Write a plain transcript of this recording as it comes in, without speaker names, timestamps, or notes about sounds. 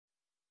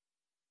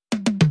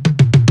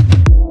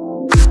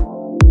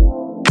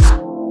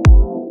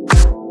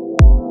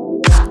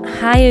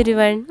Hi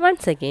everyone,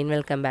 once again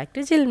welcome back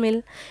to JhillMill.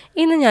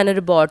 ഇന്ന്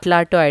ഞാനൊരു ബോട്ടിൽ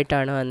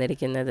ആർട്ടുമായിട്ടാണ്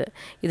വന്നിരിക്കുന്നത്.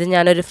 ഇത്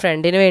ഞാനൊരു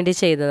ഫ്രണ്ടിന് വേണ്ടി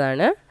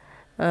ചെയ്തതാണ്.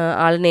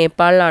 ആൾ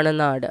നേപ്പാളിലാണ്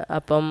നാട്.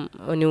 അപ്പം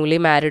ന്യൂലി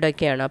മാരീഡ്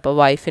ഒക്കെയാണ്. അപ്പോൾ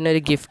വൈഫിന്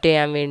ഒരു ഗിഫ്റ്റ്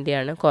ചെയ്യാൻ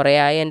വേണ്ടിയാണ്. കുറേ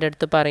ആയി എൻ്റെ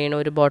അടുത്ത് പറയണ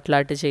ഒരു ബോട്ടിൽ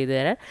ആർട്ട് ചെയ്തു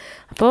തരാൻ.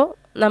 അപ്പോൾ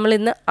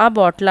നമ്മളിന്ന് ആ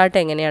ബോട്ടിൽ ആർട്ട്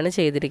എങ്ങനെയാണ്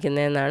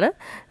ചെയ്തിരിക്കുന്നതെന്നാണ്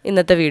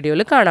ഇന്നത്തെ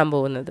വീഡിയോയിൽ കാണാൻ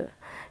പോകുന്നത്.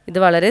 ഇത്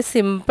വളരെ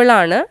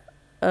സിമ്പിളാണ്.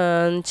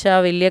 എന്നുവെച്ചാൽ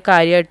വലിയ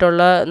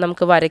കാര്യമായിട്ടുള്ള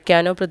നമുക്ക്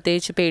വരയ്ക്കാനോ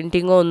പ്രത്യേകിച്ച്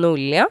പെയിൻറ്റിങ്ങോ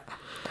ഒന്നുമില്ല.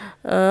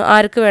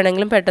 ആർക്ക്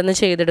വേണമെങ്കിലും പെട്ടെന്ന്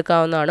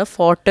ചെയ്തെടുക്കാവുന്നതാണ്.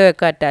 ഫോട്ടോ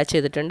ഒക്കെ അറ്റാച്ച്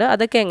ചെയ്തിട്ടുണ്ട്.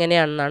 അതൊക്കെ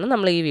എങ്ങനെയാണെന്നാണ്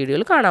നമ്മൾ ഈ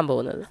വീഡിയോയിൽ കാണാൻ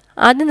പോകുന്നത്.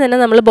 ആദ്യം തന്നെ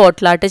നമ്മൾ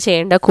ബോട്ടിൽ ആർട്ട്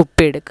ചെയ്യേണ്ട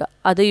കുപ്പി എടുക്കുക.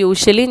 അത്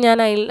യൂഷ്വലി ഞാൻ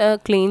അതിൽ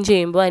ക്ലീൻ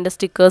ചെയ്യുമ്പോൾ അതിൻ്റെ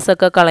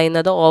സ്റ്റിക്കേഴ്സൊക്കെ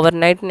കളയുന്നത്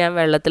ഓവർനൈറ്റ് ഞാൻ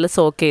വെള്ളത്തിൽ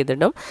സോക്ക്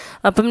ചെയ്തിടും.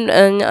 അപ്പം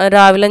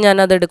രാവിലെ ഞാൻ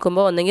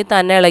അതെടുക്കുമ്പോൾ ഒന്നെങ്കിൽ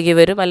തന്നെ ഇളകി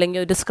വരും,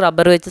 അല്ലെങ്കിൽ ഒരു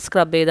സ്ക്രബ്ബർ വെച്ച്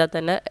സ്ക്രബ് ചെയ്താൽ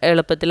തന്നെ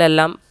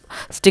എളുപ്പത്തിലെല്ലാം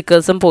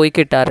സ്റ്റിക്കേഴ്സും പോയി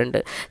കിട്ടാറുണ്ട്.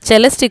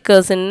 ചില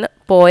സ്റ്റിക്കേഴ്സിന്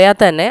പോയാൽ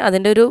തന്നെ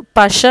അതിൻ്റെ ഒരു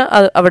പശ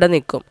അവിടെ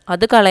നിൽക്കും.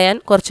 അത് കളയാൻ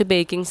കുറച്ച്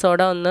ബേക്കിംഗ് സോഡ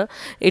ഒന്ന്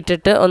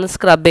ഇട്ടിട്ട് ഒന്ന്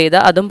സ്ക്രബ്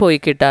ചെയ്താൽ അതും പോയി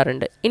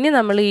കിട്ടാറുണ്ട്. ഇനി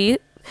നമ്മൾ ഈ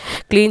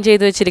ക്ലീൻ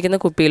ചെയ്ത് വെച്ചിരിക്കുന്ന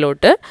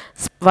കുപ്പിയിലോട്ട്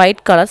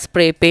വൈറ്റ് കളർ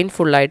സ്പ്രേ പെയിൻറ്റ്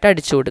ഫുള്ളായിട്ട്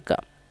അടിച്ചു കൊടുക്കുക.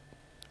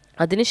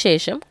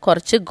 അതിനുശേഷം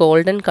കുറച്ച്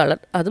ഗോൾഡൻ കളർ,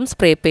 അതും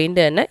സ്പ്രേ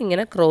പെയിൻറ്റ് തന്നെ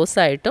ഇങ്ങനെ ക്രോസ്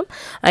ആയിട്ടും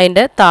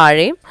അതിൻ്റെ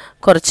താഴെയും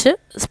കുറച്ച്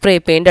സ്പ്രേ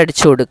പെയിൻറ്റ്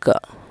അടിച്ചു കൊടുക്കുക.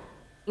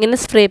 ഇങ്ങനെ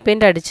സ്പ്രേ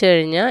പെയിൻറ്റ് അടിച്ചു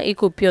കഴിഞ്ഞാൽ ഈ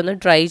കുപ്പി ഒന്ന്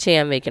ഡ്രൈ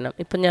ചെയ്യാൻ വെക്കണം.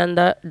 ഇപ്പം ഞാൻ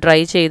എന്താ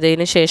ഡ്രൈ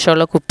ചെയ്തതിന്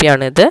ശേഷമുള്ള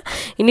കുപ്പിയാണിത്.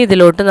 ഇനി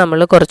ഇതിലോട്ട് നമ്മൾ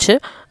കുറച്ച്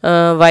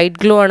വൈറ്റ്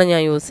ഗ്ലൂ ആണ്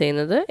ഞാൻ യൂസ്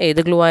ചെയ്യുന്നത്.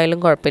 ഏത് ഗ്ലൂ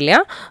ആയാലും കുഴപ്പമില്ല.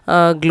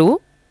 ഗ്ലൂ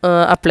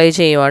അപ്ലൈ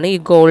ചെയ്യുവാണ്. ഈ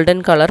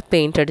ഗോൾഡൻ കളർ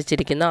പെയിൻറ്റ്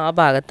അടിച്ചിരിക്കുന്ന ആ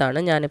ഭാഗത്താണ്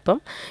ഞാനിപ്പം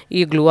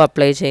ഈ ഗ്ലൂ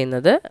അപ്ലൈ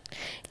ചെയ്യുന്നത്.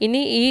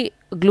 ഇനി ഈ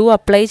ഗ്ലൂ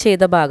അപ്ലൈ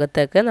ചെയ്ത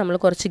ഭാഗത്തേക്ക് നമ്മൾ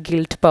കുറച്ച്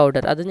ഗിൽറ്റ്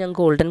പൗഡർ, അത് ഞാൻ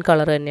ഗോൾഡൻ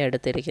കളർ തന്നെ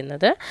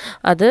എടുത്തിരിക്കുന്നത്,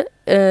 അത്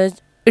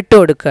ഇട്ട്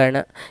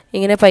കൊടുക്കുകയാണ്.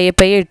 ഇങ്ങനെ പയ്യെ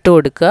പയ്യെ ഇട്ട്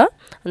കൊടുക്കുക.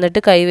 എന്നിട്ട്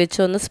കൈ വെച്ച്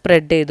ഒന്ന്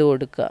സ്പ്രെഡ് ചെയ്ത്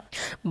കൊടുക്കുക.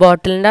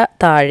 ബോട്ടിലിൻ്റെ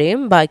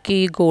താഴെയും ബാക്കി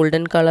ഈ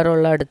ഗോൾഡൻ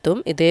കളറുള്ള അടുത്തും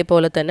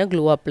ഇതേപോലെ തന്നെ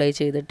ഗ്ലൂ അപ്ലൈ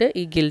ചെയ്തിട്ട്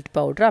ഈ ഗിൽറ്റ്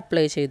പൗഡർ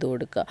അപ്ലൈ ചെയ്ത്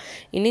കൊടുക്കുക.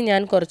 ഇനി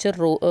ഞാൻ കുറച്ച്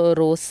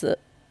റോസ്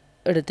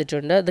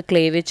എടുത്തിട്ടുണ്ട്. അത്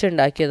ക്ലേ വെച്ച്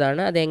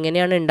ഉണ്ടാക്കിയതാണ്.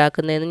 അതെങ്ങനെയാണ്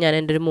ഉണ്ടാക്കുന്നതെന്ന് ഞാൻ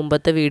എൻ്റെ ഒരു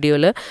മുമ്പത്തെ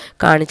വീഡിയോയിൽ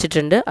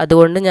കാണിച്ചിട്ടുണ്ട്.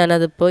 അതുകൊണ്ട്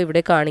ഞാനതിപ്പോൾ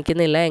ഇവിടെ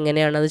കാണിക്കുന്നില്ല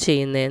എങ്ങനെയാണത്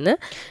ചെയ്യുന്നതെന്ന്.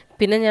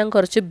 പിന്നെ ഞാൻ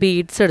കുറച്ച്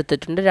ബീഡ്സ്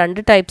എടുത്തിട്ടുണ്ട്.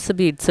 2 ടൈപ്സ്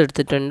ബീഡ്സ്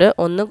എടുത്തിട്ടുണ്ട്.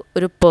 ഒന്ന്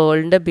ഒരു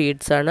പേളിൻ്റെ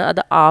ബീഡ്സാണ്,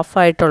 അത്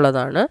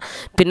ഹാഫായിട്ടുള്ളതാണ്.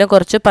 പിന്നെ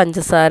കുറച്ച്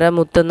പഞ്ചസാര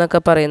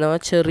മുത്തെന്നൊക്കെ പറയുന്ന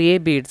ചെറിയ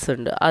ബീഡ്സ്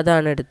ഉണ്ട്,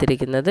 അതാണ്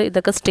എടുത്തിരിക്കുന്നത്.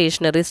 ഇതൊക്കെ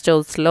സ്റ്റേഷനറി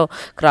സ്റ്റോഴ്സിലോ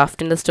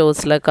ക്രാഫ്റ്റിൻ്റെ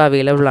സ്റ്റോഴ്സിലൊക്കെ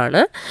അവൈലബിൾ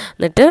ആണ്.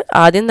 എന്നിട്ട്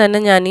ആദ്യം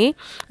തന്നെ ഞാൻ ഈ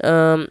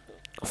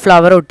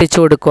ഫ്ലവർ ഒട്ടിച്ചു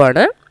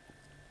കൊടുക്കുവാണ്.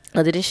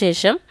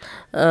 അതിനുശേഷം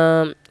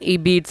ഈ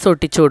ബീഡ്സ്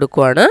ഒട്ടിച്ചു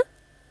കൊടുക്കുവാണ്.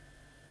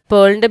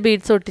 പേളിൻ്റെ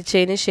ബീഡ്സ്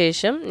ഒട്ടിച്ചതിന്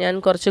ശേഷം ഞാൻ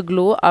കുറച്ച്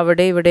ഗ്ലൂ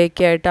അവിടെ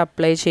ഇവിടെയൊക്കെ ആയിട്ട്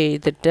അപ്ലൈ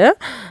ചെയ്തിട്ട്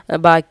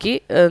ബാക്കി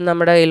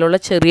നമ്മുടെ കയ്യിലുള്ള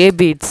ചെറിയ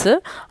ബീഡ്സ്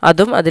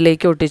അതും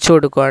അതിലേക്ക് ഒട്ടിച്ചു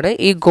കൊടുക്കുകയാണ്.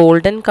 ഈ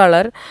ഗോൾഡൻ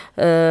കളർ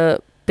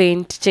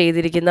പെയിൻറ്റ്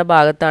ചെയ്തിരിക്കുന്ന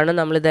ഭാഗത്താണ്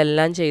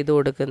നമ്മളിതെല്ലാം ചെയ്തു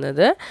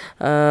കൊടുക്കുന്നത്.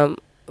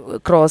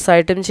 ക്രോസ്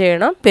ആയിട്ടും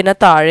ചെയ്യണം, പിന്നെ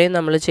താഴെയും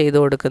നമ്മൾ ചെയ്ത്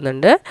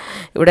കൊടുക്കുന്നുണ്ട്.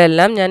 ഇവിടെ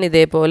എല്ലാം ഞാൻ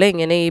ഇതേപോലെ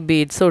ഇങ്ങനെ ഈ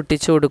ബീഡ്സ്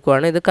ഒട്ടിച്ചു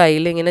കൊടുക്കുകയാണ്. ഇത്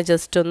കയ്യിൽ ഇങ്ങനെ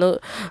ജസ്റ്റ് ഒന്ന്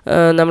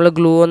നമ്മൾ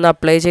ഗ്ലൂ ഒന്ന്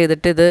അപ്ലൈ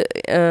ചെയ്തിട്ട് ഇത്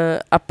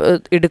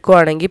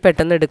എടുക്കുവാണെങ്കിൽ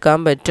പെട്ടെന്ന് എടുക്കാൻ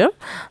പറ്റും.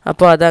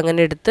 അപ്പോൾ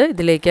അതങ്ങനെ എടുത്ത്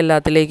ഇതിലേക്ക്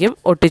എല്ലാത്തിലേക്കും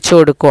ഒട്ടിച്ചു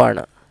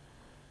കൊടുക്കുവാണ്.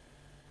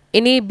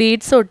 ഇനി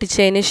ബീഡ്സ്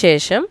ഒട്ടിച്ചതിന്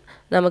ശേഷം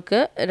നമുക്ക്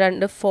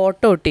 2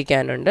 ഫോട്ടോ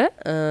ഒട്ടിക്കാനുണ്ട്.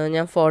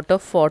 ഞാൻ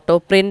ഫോട്ടോ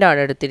പ്രിൻ്റാണ്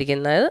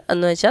എടുത്തിരിക്കുന്നത്.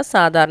 എന്ന് വെച്ചാൽ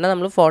സാധാരണ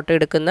നമ്മൾ ഫോട്ടോ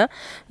എടുക്കുന്ന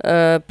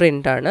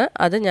പ്രിൻ്റാണ്.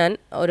 അത് ഞാൻ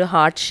ഒരു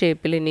ഹാർട്ട്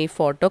ഷേപ്പിൽ ഇനി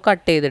ഫോട്ടോ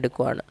കട്ട്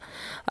ചെയ്തെടുക്കുവാണ്.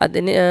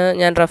 അതിന്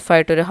ഞാൻ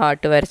റഫായിട്ടൊരു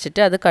ഹാർട്ട്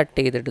വരച്ചിട്ട് അത് കട്ട്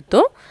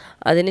ചെയ്തെടുത്തു.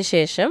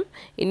 അതിനുശേഷം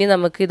ഇനി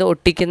നമുക്കിത്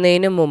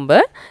ഒട്ടിക്കുന്നതിന് മുമ്പ്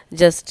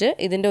ജസ്റ്റ്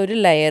ഇതിൻ്റെ ഒരു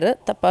ലെയർ,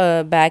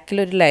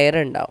 ബാക്കിലൊരു ലെയർ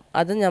ഉണ്ടാവും,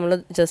 അത് നമ്മൾ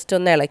ജസ്റ്റ്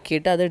ഒന്ന്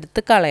ഇളക്കിയിട്ട് അത്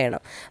എടുത്ത്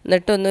കളയണം.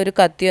 എന്നിട്ടൊന്നൊരു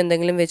കത്തിയോ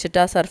എന്തെങ്കിലും വെച്ചിട്ട്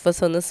ആ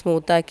സർഫസ് ഒന്ന്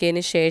സ്മൂത്ത്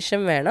ആക്കിയതിന് ശേഷം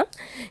വേണം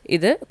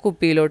ഇത്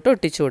കുപ്പിയിലോട്ട്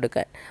ഒട്ടിച്ചു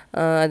കൊടുക്കാൻ.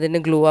 അതിന്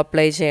ഗ്ലൂ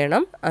അപ്ലൈ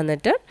ചെയ്യണം.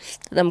 എന്നിട്ട്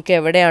നമുക്ക്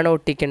എവിടെയാണ്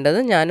ഒട്ടിക്കേണ്ടത്,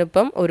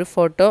 ഞാനിപ്പം ഒരു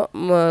ഫോട്ടോ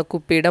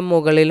കുപ്പിയുടെ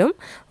മുകളിലും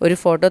ഒരു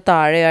ഫോട്ടോ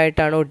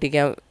താഴെയായിട്ടാണ്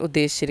ഒട്ടിക്കാൻ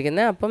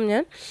ഉദ്ദേശിച്ചിരിക്കുന്നത്. അപ്പം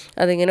ഞാൻ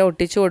അതിങ്ങനെ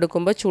ഒട്ടിച്ചു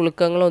കൊടുക്കുമ്പോൾ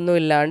ചുളുക്കങ്ങളൊന്നും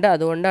ഇല്ലാണ്ട്,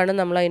 അതുകൊണ്ടാണ്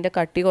നമ്മൾ അതിൻ്റെ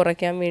കട്ടി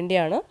കുറയ്ക്കാൻ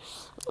വേണ്ടിയാണ്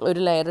ഒരു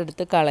ലെയർ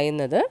എടുത്ത്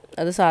കളയുന്നത്.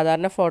 അത്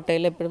സാധാരണ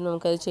ഫോട്ടോയിൽ എപ്പോഴും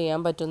നമുക്കത് ചെയ്യാൻ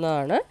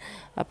പറ്റുന്നതാണ്.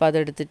 അപ്പോൾ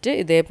അതെടുത്തിട്ട്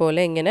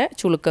ഇതേപോലെ ഇങ്ങനെ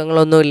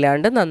ചുളുക്കങ്ങളൊന്നും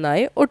ഇല്ലാണ്ട്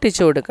നന്നായി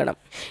ഒട്ടിച്ചു കൊടുക്കണം.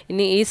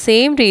 ഇനി ഈ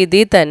സെയിം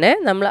രീതിയിൽ തന്നെ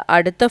നമ്മൾ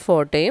അടുത്ത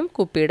ഫോട്ടോയും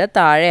കുപ്പിയുടെ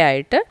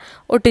താഴെയായിട്ട്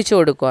ഒട്ടിച്ചു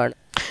കൊടുക്കുകയാണ്.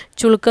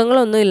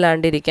 ചുളുക്കങ്ങളൊന്നും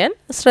ഇല്ലാണ്ടിരിക്കാൻ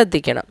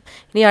ശ്രദ്ധിക്കണം.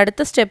 ഇനി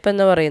അടുത്ത സ്റ്റെപ്പ്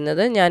എന്ന്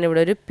പറയുന്നത്,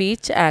 ഞാനിവിടെ ഒരു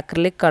പീച്ച്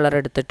ആക്രിലിക് കളർ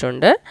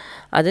എടുത്തിട്ടുണ്ട്.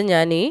 അത്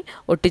ഞാൻ ഈ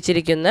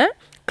ഒട്ടിച്ചിരിക്കുന്ന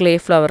ക്ലേ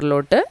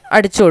ഫ്ലവറിലോട്ട്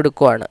അടിച്ചു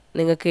കൊടുക്കുവാണ്.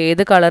 നിങ്ങൾക്ക്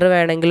ഏത് കളർ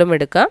വേണമെങ്കിലും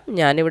എടുക്കാം.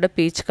 ഞാനിവിടെ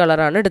പീച്ച്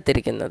കളറാണ്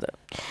എടുത്തിരിക്കുന്നത്.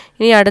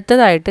 ഇനി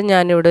അടുത്തതായിട്ട്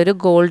ഞാനിവിടെ ഒരു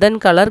ഗോൾഡൻ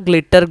കളർ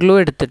ഗ്ലിറ്റർ ഗ്ലൂ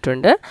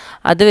എടുത്തിട്ടുണ്ട്.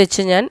 അത്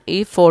വെച്ച് ഞാൻ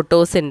ഈ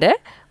ഫോട്ടോസിൻ്റെ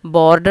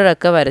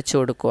ബോർഡറൊക്കെ വരച്ചു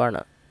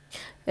കൊടുക്കുവാണ്.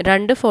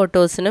 2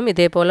 ഫോട്ടോസിനും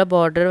ഇതേപോലെ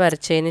ബോർഡർ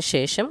വരച്ചതിന്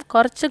ശേഷം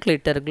കുറച്ച്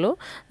ഗ്ലിറ്റർ ഗ്ലൂ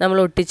നമ്മൾ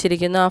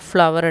ഒട്ടിച്ചിരിക്കുന്ന ആ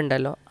ഫ്ലവർ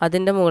ഉണ്ടല്ലോ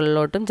അതിൻ്റെ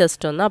മുകളിലോട്ടും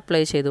ജസ്റ്റ് ഒന്ന്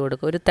അപ്ലൈ ചെയ്ത്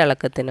കൊടുക്കുക, ഒരു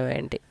തിളക്കത്തിന്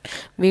വേണ്ടി.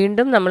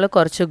 വീണ്ടും നമ്മൾ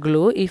കുറച്ച്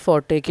ഗ്ലൂ ഈ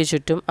ഫോട്ടോയ്ക്ക്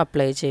ചുറ്റും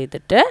അപ്ലൈ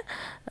ചെയ്തിട്ട്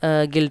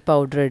ഗിൽറ്റ്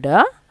പൗഡർ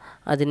ഇടുക.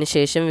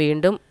 അതിനുശേഷം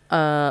വീണ്ടും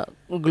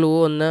ഗ്ലൂ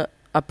ഒന്ന്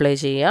അപ്ലൈ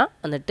ചെയ്യുക.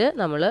 എന്നിട്ട്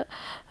നമ്മൾ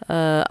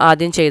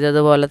ആദ്യം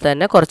ചെയ്തതുപോലെ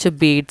തന്നെ കുറച്ച്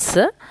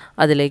ബീഡ്സ്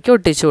അതിലേക്ക്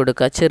ഒട്ടിച്ചു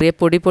കൊടുക്കുക. ചെറിയ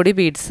പൊടി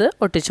ബീഡ്സ്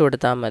ഒട്ടിച്ചു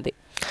കൊടുത്താൽ മതി.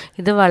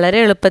 ഇത് വളരെ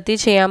എളുപ്പത്തിൽ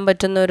ചെയ്യാൻ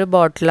പറ്റുന്ന ഒരു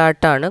ബോട്ടിൽ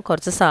ആർട്ടാണ്.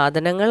 കുറച്ച്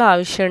സാധനങ്ങൾ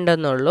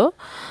ആവശ്യമുണ്ടെന്നുള്ളൂ.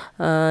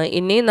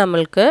 ഇനി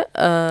നമ്മൾക്ക്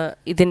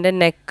ഇതിൻ്റെ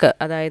നെക്ക്,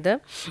 അതായത്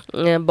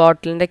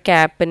ബോട്ടിലിൻ്റെ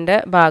ക്യാപ്പിൻ്റെ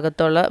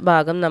ഭാഗത്തുള്ള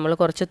ഭാഗം നമ്മൾ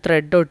കുറച്ച്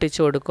ത്രെഡ് ഒട്ടിച്ചു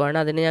കൊടുക്കുകയാണ്.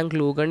 അതിന് ഞാൻ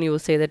ഗ്ലൂ ഗൺ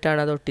യൂസ്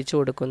ചെയ്തിട്ടാണ് അത് ഒട്ടിച്ചു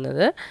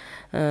കൊടുക്കുന്നത്.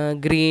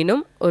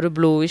 ഗ്രീനും ഒരു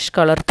ബ്ലൂയിഷ്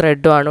കളർ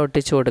ത്രെഡുമാണ്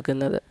ഒട്ടിച്ചു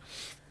കൊടുക്കുന്നത്.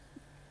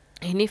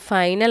 ഇനി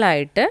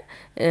ഫൈനലായിട്ട്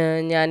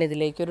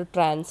ഞാനിതിലേക്കൊരു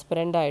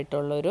ട്രാൻസ്പെറൻ്റ്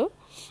ആയിട്ടുള്ളൊരു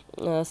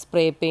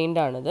സ്പ്രേ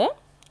പെയിൻ്റാണിത്.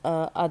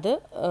 അത്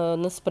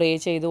ഒന്ന് സ്പ്രേ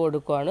ചെയ്ത്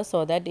കൊടുക്കുകയാണ്. സോ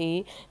ദാറ്റ് ഈ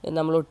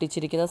നമ്മൾ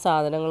ഒട്ടിച്ചിരിക്കുന്ന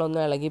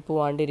സാധനങ്ങളൊന്നും ഇളകി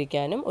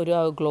പോവാണ്ടിരിക്കാനും ഒരു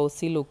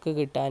ഗ്ലോസി ലുക്ക്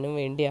കിട്ടാനും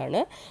വേണ്ടിയാണ്.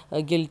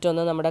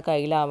 ഗിൽറ്റൊന്നും നമ്മുടെ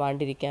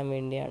കയ്യിലാവാണ്ടിരിക്കാൻ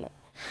വേണ്ടിയാണ്.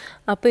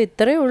 അപ്പോൾ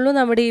ഇത്രയേ ഉള്ളൂ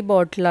നമ്മുടെ ഈ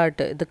ബോട്ടിൽ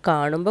ആർട്ട്. ഇത്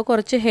കാണുമ്പോൾ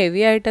കുറച്ച്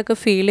ഹെവി ആയിട്ടൊക്കെ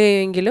ഫീൽ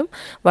ചെയ്യുമെങ്കിലും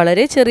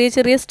വളരെ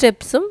ചെറിയ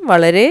സ്റ്റെപ്സും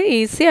വളരെ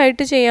ഈസി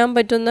ആയിട്ട് ചെയ്യാൻ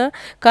പറ്റുന്ന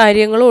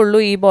കാര്യങ്ങളും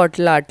ഉള്ളൂ ഈ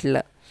ബോട്ടിൽ ആർട്ടിൽ.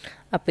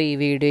 അപ്പോൾ ഈ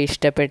വീഡിയോ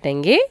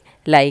ഇഷ്ടപ്പെട്ടെങ്കിൽ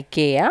ലൈക്ക്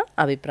ചെയ്യുക,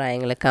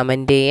 അഭിപ്രായങ്ങൾ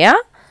കമൻറ്റ്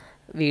ചെയ്യുക.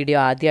 വീഡിയോ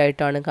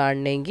ആദ്യമായിട്ടാണ്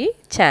കാണണമെങ്കിൽ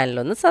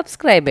ചാനലൊന്ന്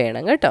സബ്സ്ക്രൈബ്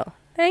ചെയ്യണം കേട്ടോ.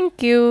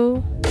 Thank you.